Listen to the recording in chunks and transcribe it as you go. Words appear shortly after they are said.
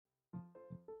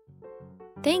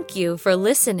Thank you for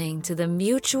listening to the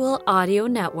Mutual Audio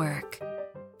Network.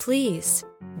 Please,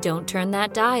 don't turn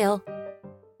that dial.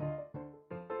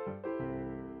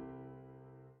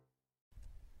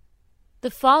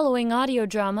 The following audio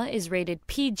drama is rated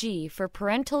PG for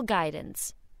parental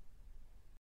guidance.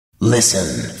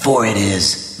 Listen, for it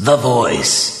is The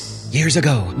Voice. Years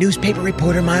ago, newspaper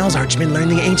reporter Miles Archman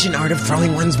learned the ancient art of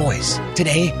throwing one's voice.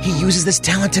 Today, he uses this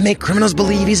talent to make criminals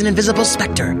believe he's an invisible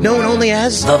specter, known only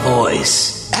as The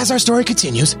Voice. As our story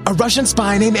continues, a Russian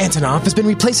spy named Antonov has been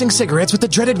replacing cigarettes with the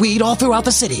dreaded weed all throughout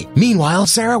the city. Meanwhile,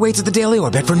 Sarah waits at the Daily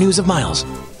Orbit for news of Miles.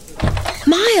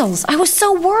 Miles, I was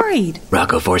so worried.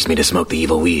 Rocco forced me to smoke the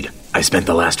evil weed. I spent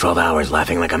the last 12 hours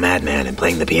laughing like a madman and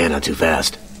playing the piano too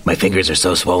fast. My fingers are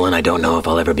so swollen I don't know if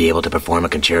I'll ever be able to perform a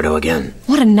concerto again.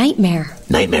 What a nightmare.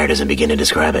 Nightmare doesn't begin to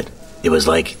describe it. It was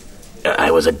like I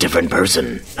was a different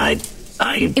person.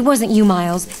 It wasn't you,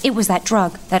 Miles. It was that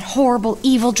drug. That horrible,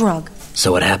 evil drug.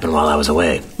 So what happened while I was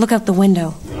away? Look out the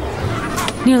window.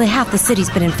 Nearly half the city's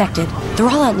been infected. They're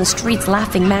all out in the streets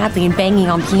laughing madly and banging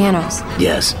on pianos.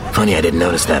 Yes. Funny I didn't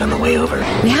notice that on the way over.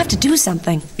 We have to do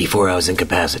something. Before I was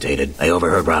incapacitated, I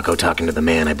overheard Rocco talking to the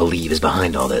man I believe is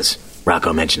behind all this.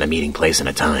 Rocco mentioned a meeting place and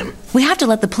a time. We have to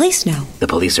let the police know. The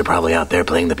police are probably out there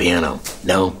playing the piano.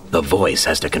 No, The Voice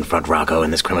has to confront Rocco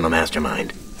and this criminal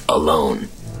mastermind. Alone.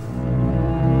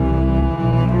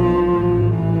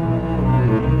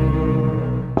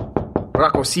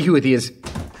 Rocco, see who it is.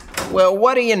 Well,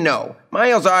 what do you know?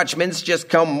 Miles Archman's just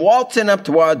come waltzing up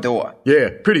to our door. Yeah,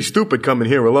 pretty stupid coming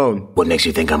here alone. What makes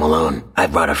you think I'm alone? I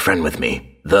brought a friend with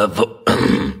me.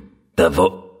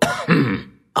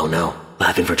 Oh no.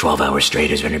 Laughing for 12 hours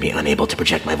straight has rendered me unable to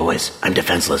project my voice. I'm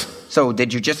defenseless. So,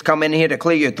 did you just come in here to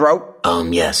clear your throat?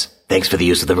 Yes. Thanks for the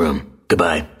use of the room.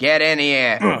 Goodbye. Get in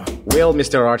here. Well,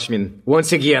 Mr. Archman,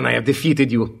 once again I have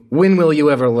defeated you. When will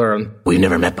you ever learn? We've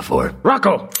never met before.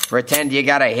 Rocco! Pretend you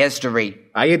got a history.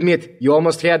 I admit, you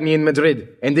almost had me in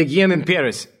Madrid, and again in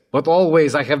Paris. But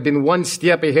always I have been one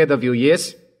step ahead of you,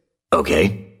 yes?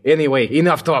 Okay. Anyway,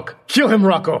 enough talk. Kill him,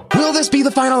 Rocco! Will this be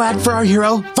the final act for our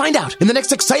hero? Find out in the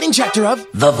next exciting chapter of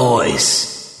The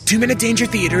Voice. 2-Minute Danger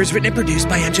Theater is written and produced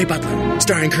by MJ Butler.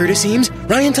 Starring Curtis Eames,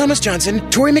 Ryan Thomas Johnson,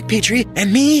 Tori McPetrie,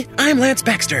 and me, I'm Lance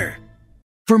Baxter.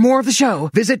 For more of the show,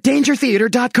 visit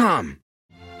dangertheater.com.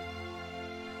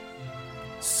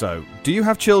 So, do you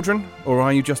have children, or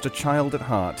are you just a child at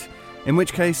heart? In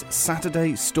which case,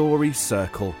 Saturday Story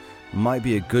Circle might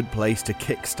be a good place to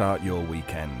kickstart your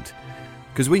weekend.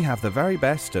 Because we have the very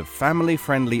best of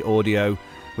family-friendly audio,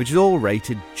 which is all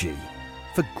rated G,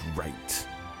 for great.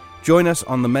 Join us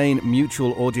on the main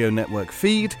Mutual Audio Network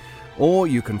feed, or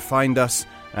you can find us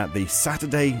at the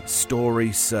Saturday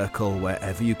Story Circle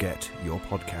wherever you get your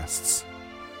podcasts.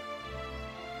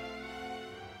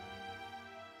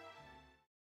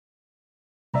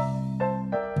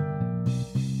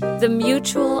 The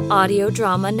Mutual Audio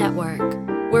Drama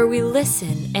Network, where we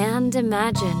listen and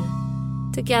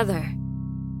imagine together.